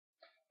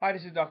Hi,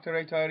 this is Dr.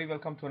 Taheri.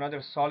 Welcome to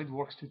another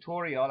SolidWorks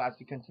tutorial. As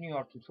we continue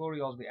our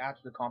tutorials, we add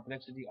to the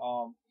complexity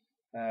of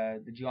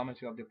the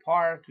geometry of the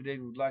part. Today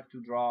we would like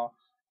to draw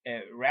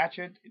a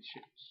ratchet. It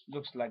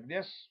looks like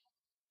this.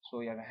 So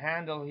we have a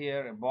handle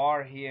here, a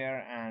bar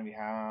here, and we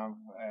have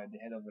the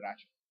head of the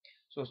ratchet.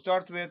 So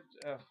start with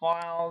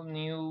File,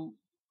 New,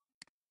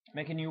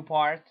 make a new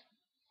part,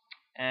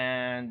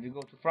 and we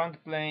go to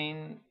front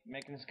plane,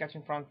 making a sketch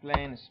in front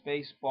plane,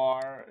 space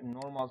bar,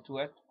 normal to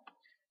it.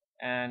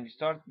 And we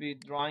start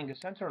with drawing a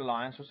center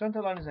line. So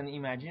center line is an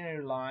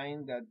imaginary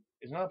line that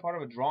is not a part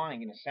of a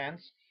drawing in a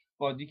sense,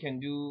 but you can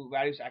do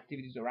various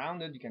activities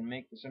around it. You can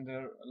make the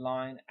center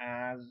line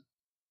as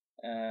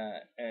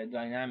a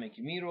dynamic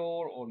mirror,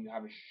 or you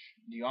have a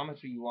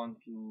geometry you want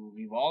to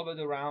revolve it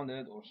around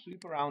it or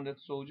sweep around it.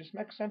 So just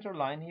make a center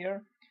line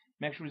here,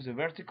 make sure it's a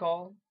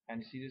vertical,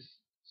 and you see this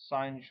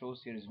sign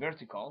shows here is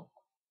vertical,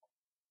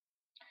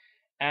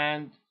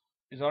 and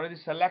is already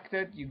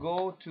selected. You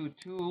go to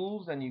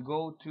tools and you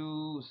go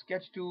to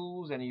sketch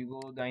tools and you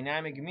go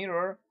dynamic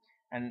mirror,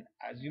 and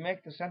as you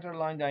make the center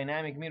line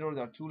dynamic mirror,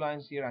 there are two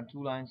lines here and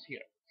two lines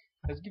here.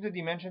 Let's give the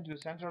dimension to the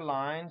center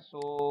line,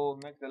 so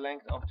make the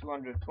length of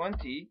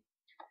 220,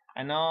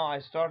 and now I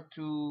start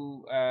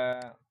to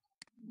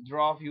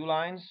draw a few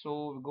lines.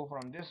 So we go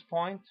from this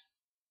point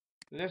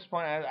to this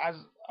point. As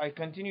I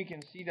continue, you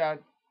can see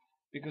that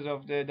because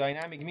of the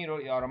dynamic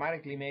mirror, it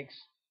automatically makes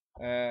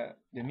the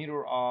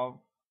mirror of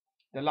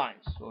the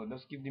lines. So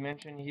let's give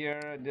dimension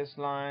here. This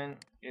line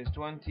is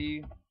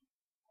 20,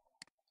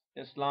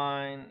 this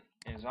line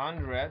is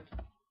 100,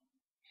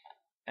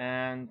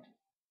 and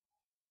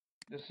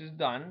this is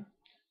done.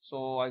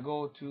 So I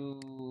go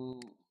to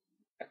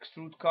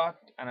extrude cut,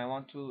 and I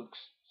want to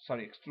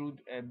extrude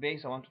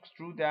base. I want to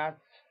extrude that.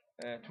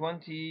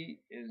 20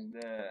 is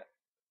the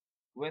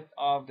width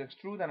of the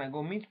extrude, and I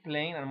go mid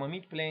plane, and my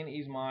mid plane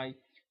is my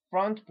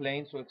front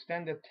plane, so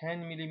extend it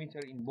 10 millimeter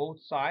in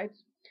both sides,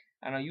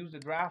 and I use the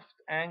draft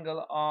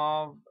angle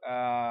of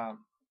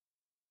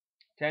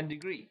 10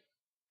 degree,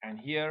 and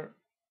here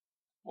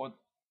what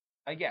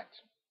I get.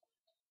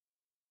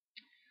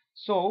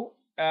 So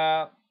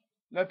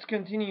let's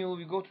continue.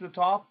 We go to the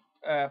top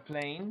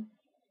plane,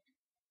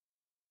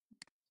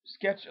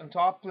 sketch on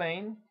top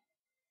plane,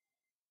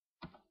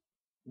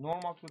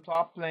 normal to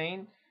top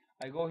plane.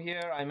 I go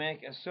here, I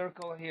make a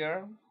circle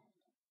here.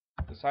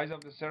 The size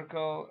of the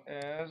circle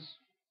is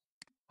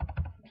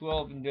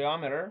 12 in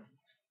diameter.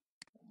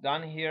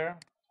 Done here.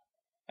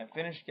 I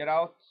finish, get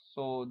out.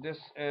 So this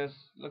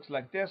looks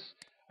like this.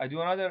 I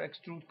do another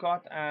extrude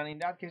cut, and in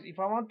that case, if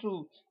I want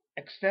to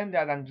extend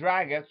that and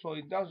drag it, so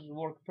it does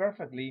work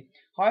perfectly.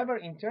 However,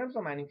 in terms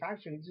of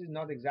manufacturing, this is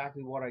not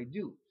exactly what I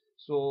do.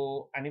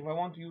 So, and if I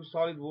want to use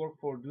SolidWorks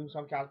for doing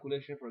some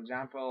calculation, for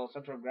example,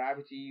 center of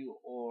gravity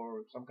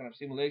or some kind of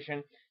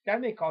simulation, that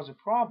may cause a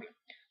problem.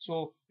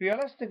 So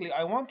realistically,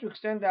 I want to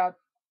extend that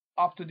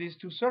up to these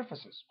two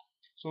surfaces.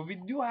 So we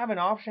do have an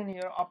option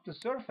here up to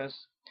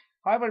surface.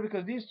 However,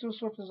 because these two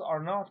surfaces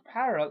are not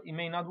parallel, it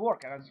may not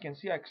work. And as you can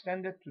see, I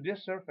extend it to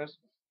this surface.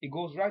 It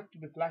goes right to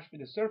the flash with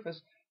the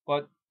surface,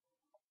 but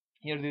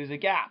here there is a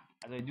gap.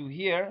 As I do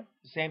here,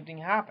 the same thing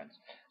happens.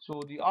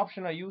 So the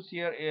option I use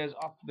here is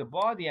up to the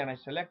body, and I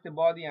select the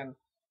body and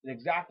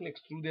exactly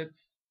extrude it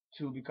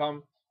to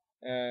become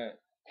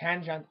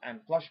tangent and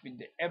flush with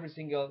every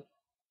single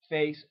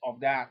face of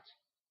that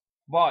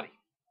body.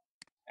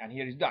 And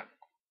here is done.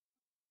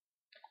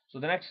 So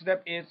the next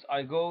step is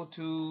I go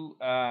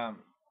to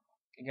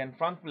again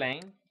front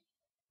plane,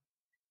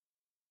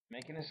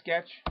 making a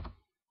sketch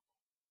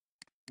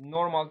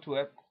normal to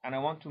it, and I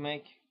want to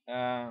make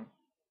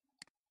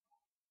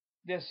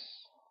this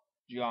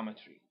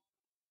geometry.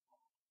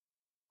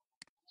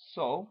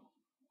 So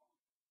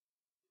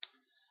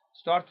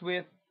start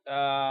with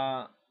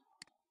a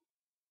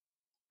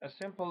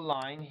simple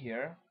line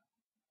here,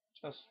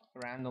 just a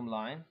random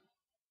line,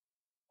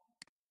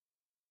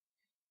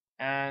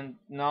 and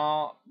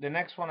now the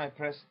next one I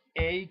press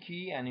A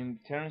key and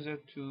it turns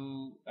it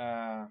to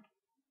a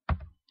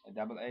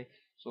double A.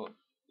 So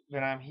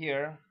when I'm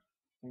here,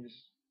 you just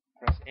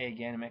press A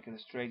again and make it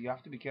straight. You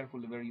have to be careful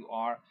where you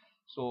are.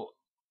 So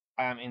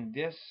I am in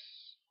this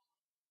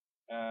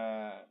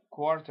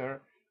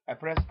quarter. I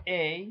press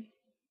A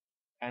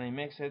and it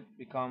makes it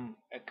become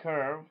a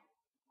curve.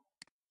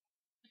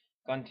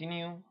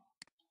 Continue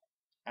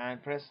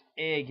and press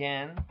A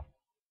again,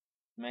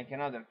 make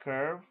another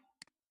curve.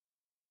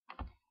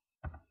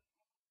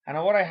 And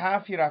what I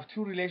have here, I have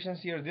two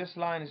relations here. This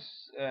line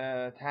is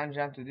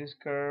tangent to this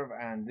curve,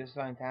 and this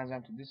line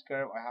tangent to this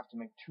curve. I have to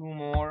make two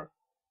more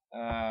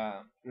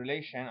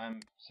relation. I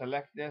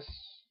select this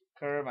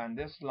curve and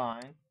this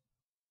line,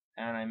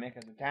 and I make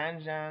as a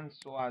tangent.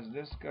 So as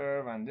this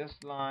curve and this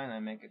line, I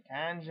make a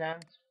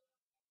tangent.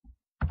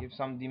 Give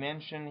some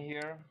dimension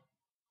here.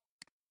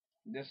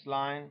 This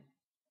line,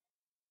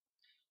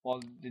 well,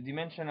 the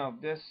dimension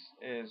of this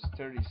is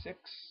 36.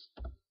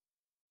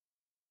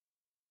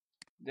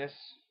 This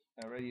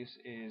radius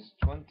is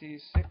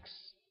 26.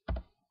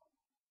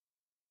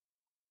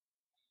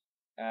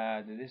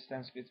 The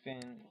distance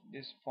between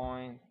this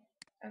point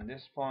and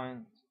this point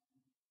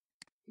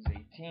is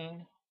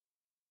 18.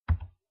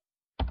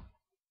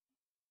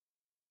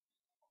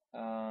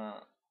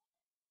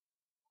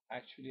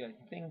 Actually, I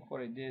think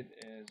what I did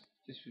is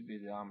this should be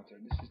the diameter.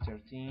 This is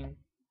 13.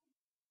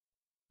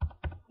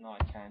 No,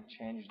 I can't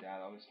change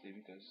that obviously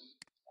because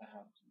I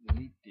have to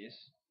delete this.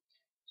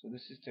 So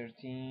this is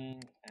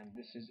 13 and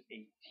this is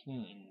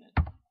 18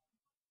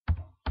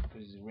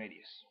 because it's the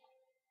radius.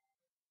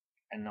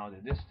 And now the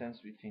distance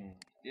between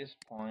this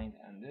point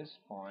and this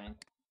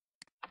point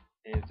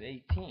is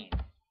 18.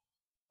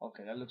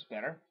 Okay, that looks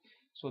better.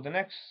 So the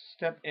next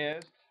step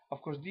is,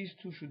 of course, these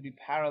two should be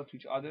parallel to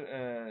each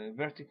other,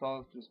 vertical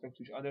with respect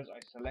to each other. I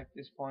select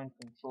this point,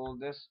 control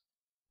this.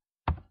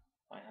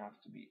 I have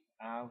to be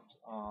out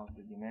of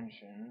the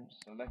dimension,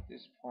 select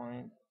this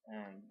point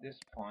and this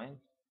point,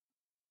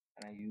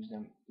 and I use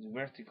them as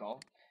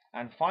vertical.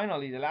 And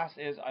finally, the last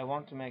is I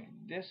want to make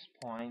this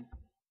point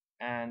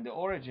and the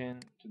origin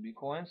to be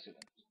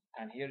coincident,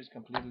 and here is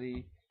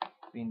completely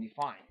being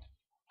defined.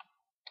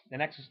 The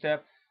next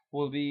step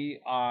will be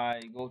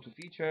I go to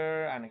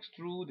feature and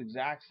extrude,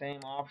 exact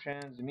same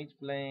options, mid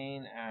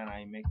plane, and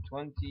I make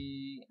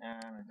 20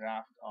 and a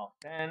draft of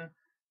 10,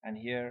 and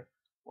here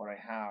where I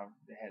have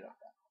the head of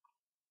that.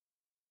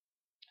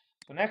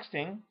 So next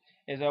thing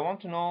is I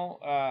want to know,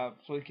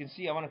 so you can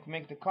see I want to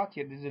make the cut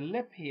here. There's a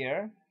lip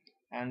here,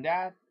 and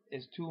that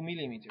is 2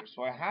 millimeters.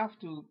 So I have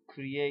to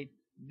create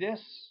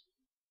this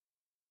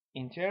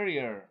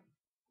interior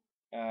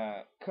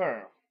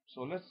curve.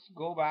 So let's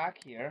go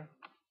back here.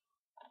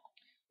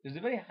 There's a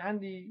very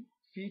handy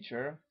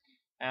feature,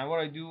 and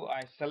what I do,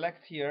 I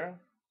select here,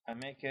 I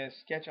make a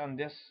sketch on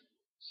this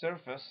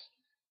surface,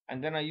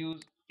 and then I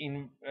use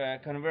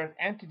convert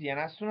entity, and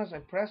as soon as I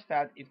press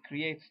that, it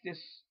creates this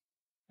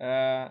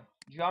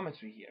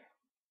geometry here.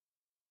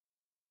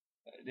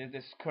 There's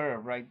this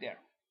curve right there.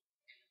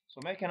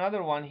 So make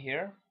another one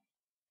here,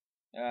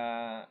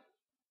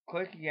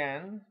 click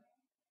again,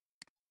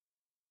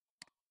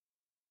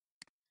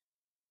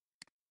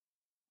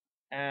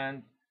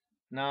 and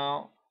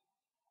now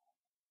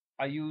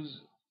I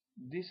use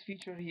this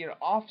feature here,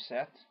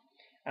 offset,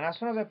 and as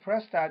soon as I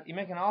press that, you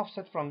make an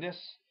offset from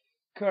this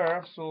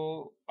curve.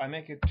 So I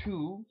make it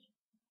 2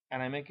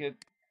 and I make it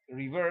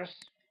reverse,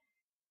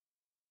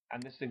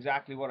 and this is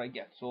exactly what I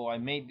get. So I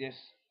made this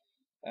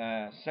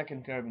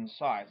second curve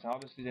inside. So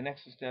obviously the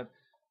next step,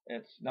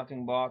 it's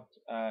nothing but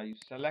you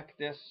select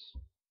this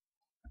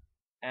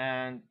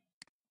and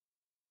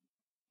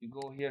you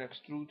go here,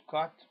 extrude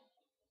cut.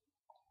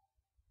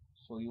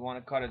 So you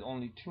want to cut it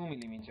only 2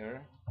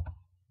 millimeter,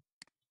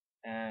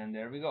 and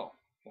there we go.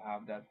 You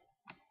have that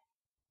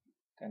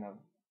kind of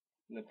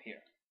lip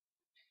here.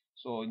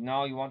 So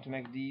now you want to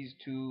make these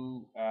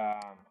two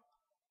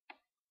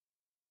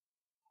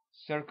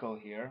circle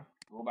here.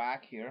 Go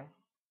back here.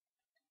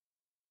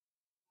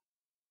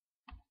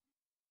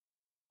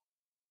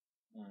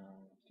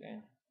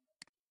 Okay.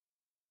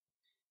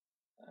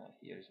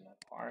 Here is my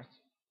part.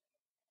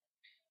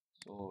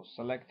 So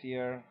select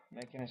here,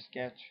 making a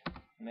sketch,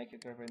 make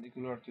it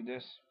perpendicular to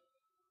this.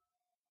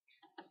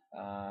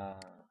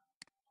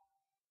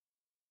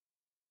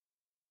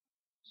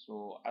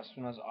 So as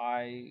soon as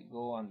I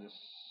go on this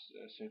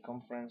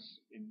circumference,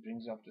 it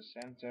brings up the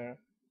center.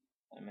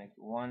 I make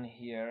one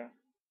here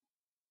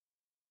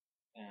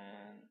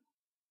and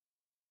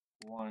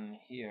one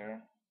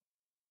here.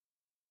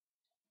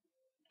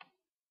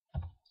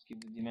 Let's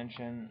give the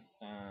dimension.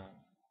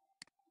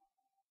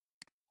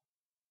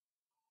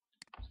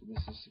 So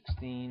this is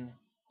 16.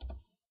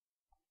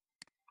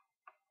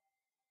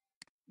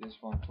 This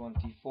one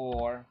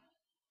 24.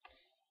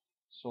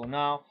 So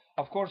now,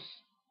 of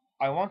course,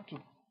 I want to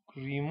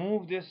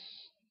remove this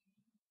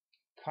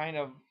kind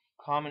of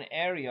common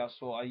area,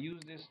 so I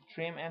use this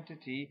trim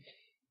entity.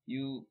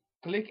 You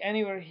click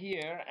anywhere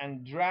here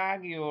and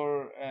drag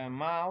your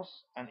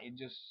mouse, and it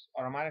just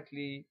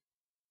automatically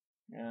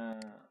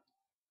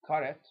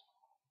cut it.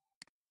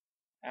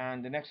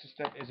 And the next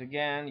step is,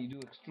 again, you do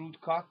extrude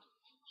cut.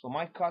 So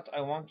my cut,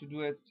 I want to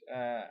do it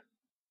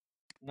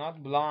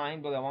not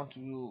blind, but I want to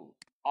do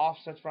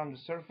offset from the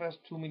surface,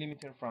 2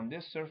 millimeter from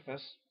this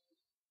surface,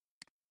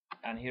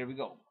 and here we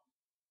go.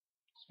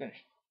 It's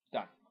finished,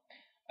 done.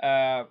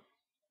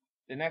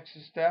 The next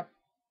step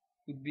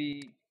would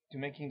be to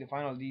making the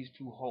final these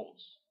two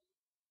holes.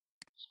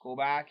 Let's go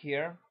back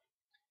here,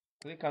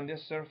 click on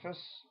this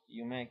surface,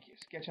 you make a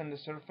sketch on the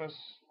surface,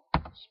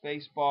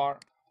 space bar,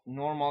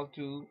 normal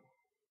to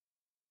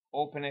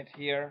open it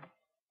here,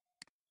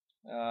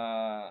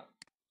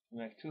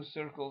 make two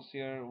circles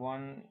here,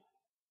 one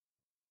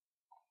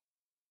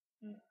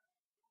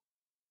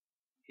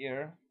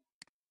here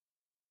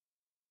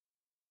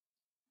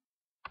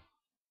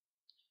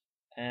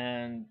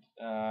and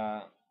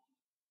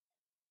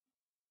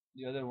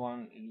the other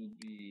one, it would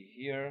be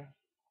here.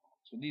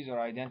 So these are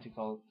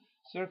identical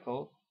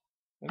circle.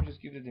 Let me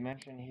just give the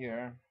dimension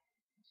here.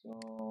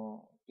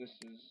 So this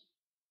is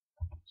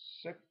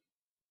 6,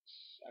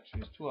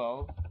 actually it's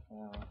 12,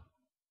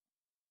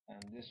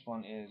 and this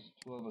one is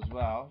 12 as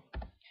well.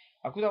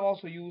 I could have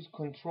also used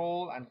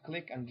control and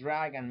click and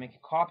drag and make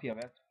a copy of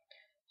it.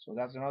 So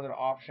that's another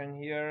option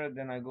here.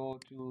 Then I go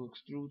to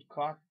extrude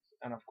cut,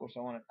 and of course I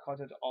want to cut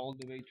it all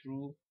the way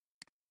through,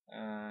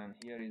 and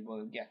here is what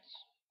it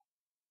gets.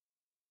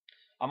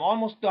 I'm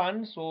almost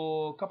done.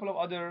 So a couple of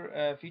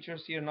other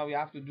features here. Now we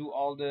have to do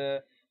all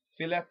the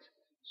fillet.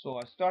 So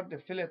I start the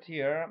fillet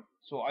here.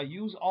 So I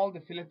use all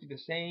the fillet with the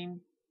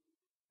same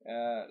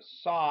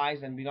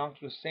size and belong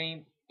to the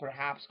same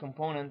perhaps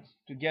components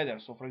together.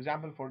 So for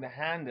example, for the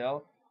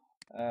handle,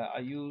 I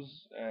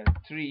use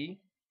 3,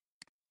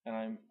 and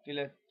I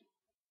fillet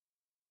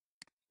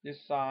this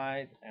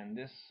side and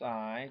this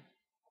side,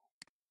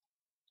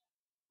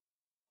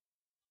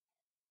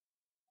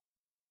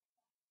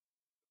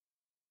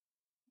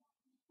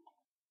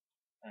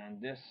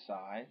 and this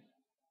side.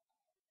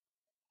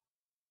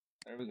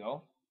 There we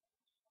go.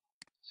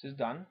 This is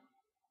done.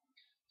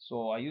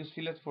 So I use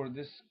fillet for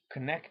this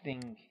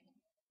connecting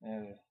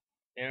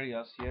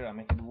areas here. I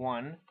make it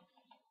 1,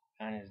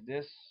 and it's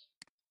this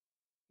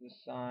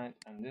side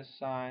and this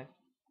side,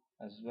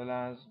 as well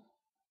as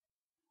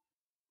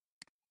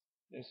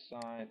this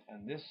side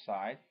and this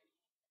side.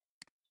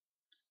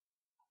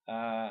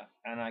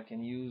 And I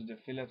can use the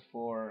fillet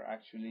for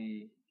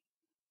actually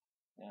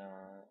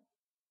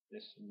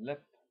this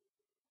lip.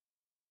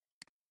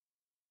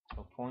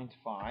 So 0.5,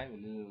 a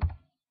little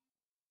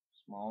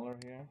smaller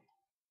here,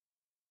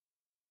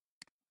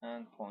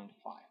 and 0.5.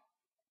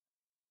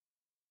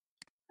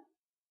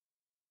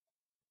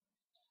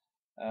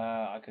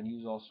 I can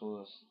use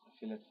also a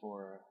fillet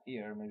for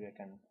here. Maybe I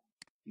can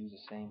use the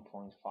same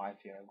 0.5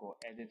 here. I go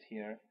edit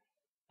here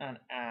and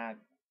add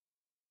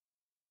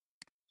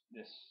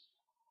this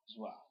as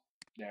well.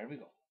 There we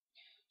go.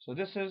 So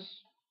this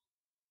is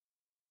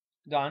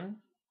done.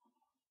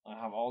 I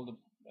have all the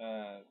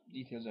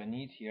details I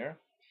need here.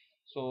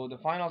 So the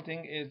final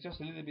thing is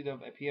just a little bit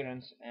of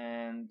appearance,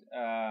 and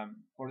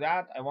for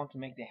that I want to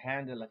make the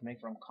handle like made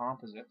from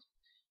composite,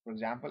 for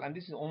example, and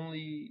this is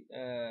only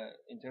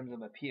in terms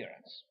of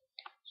appearance.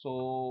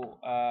 So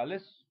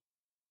let's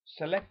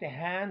select the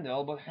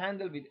handle, but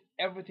handle with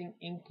everything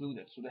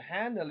included. So the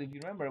handle, if you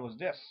remember, was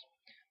this,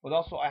 but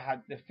also I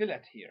had the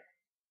fillet here,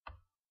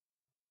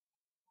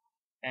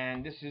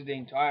 and this is the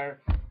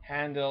entire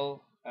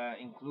handle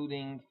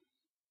including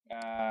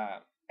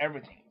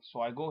everything.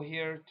 So I go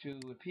here to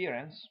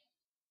appearance,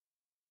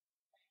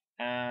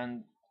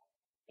 and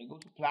I go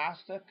to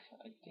plastic.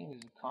 I think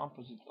it's a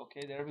composite.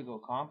 Okay, there we go,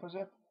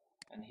 composite,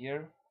 and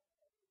here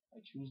I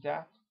choose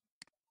that.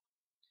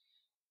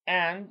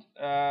 And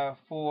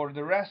for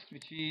the rest,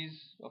 which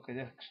is okay,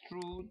 the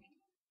extrude,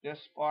 this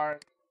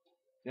part,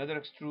 the other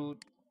extrude,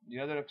 the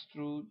other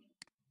extrude,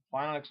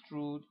 final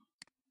extrude,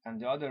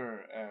 and the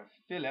other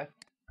fillet,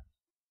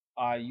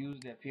 I use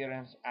the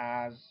appearance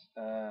as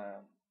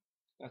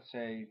let's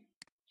say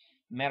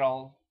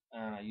metal,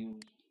 and I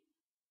use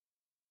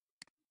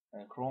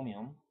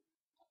chromium,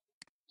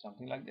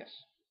 something like this,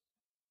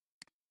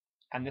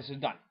 and this is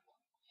done.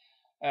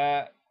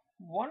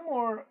 One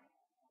more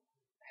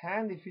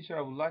handy feature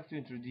I would like to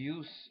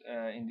introduce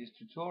in this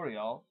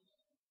tutorial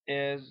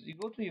is you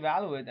go to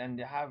evaluate, and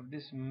they have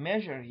this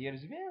measure here.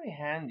 Is very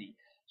handy.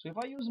 So if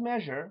I use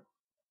measure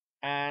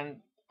and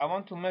I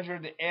want to measure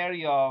the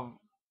area of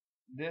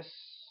this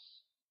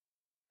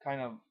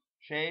kind of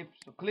shape,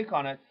 so click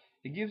on it,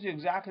 it gives you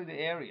exactly the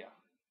area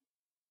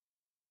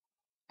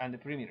and the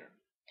perimeter.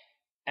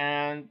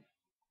 And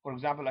for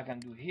example, I can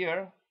do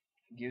here,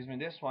 it gives me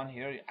this one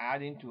here,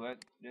 add into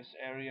it this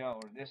area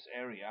or this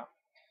area,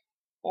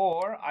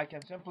 or I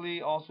can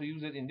simply also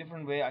use it in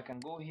different way. I can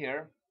go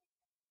here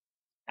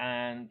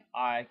and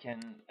I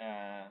can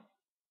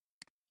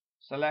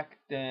select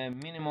the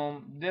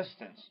minimum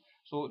distance.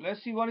 So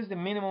let's see what is the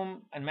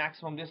minimum and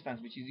maximum distance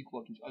which is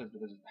equal to each other,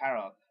 because it's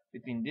parallel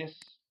between this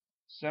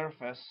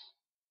surface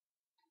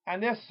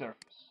and this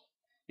surface.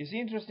 You see,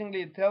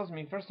 interestingly, it tells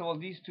me first of all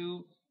these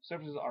two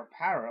surfaces are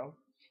parallel,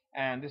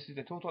 and this is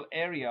the total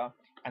area,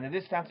 and the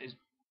distance is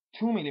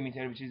 2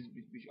 millimeter, which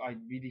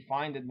we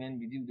defined it when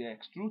we do the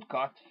extrude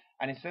cut,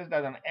 and it says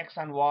that on X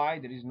and Y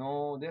there is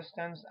no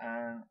distance,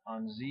 and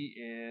on Z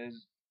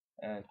is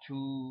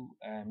 2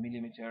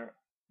 millimeter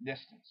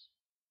distance.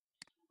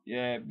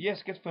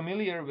 Yes, get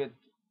familiar with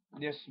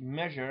this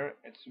measure.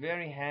 It's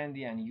very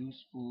handy and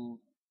useful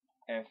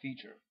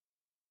feature.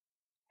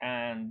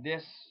 And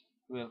this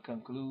will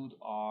conclude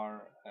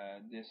our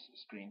this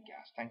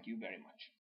screencast. Thank you very much.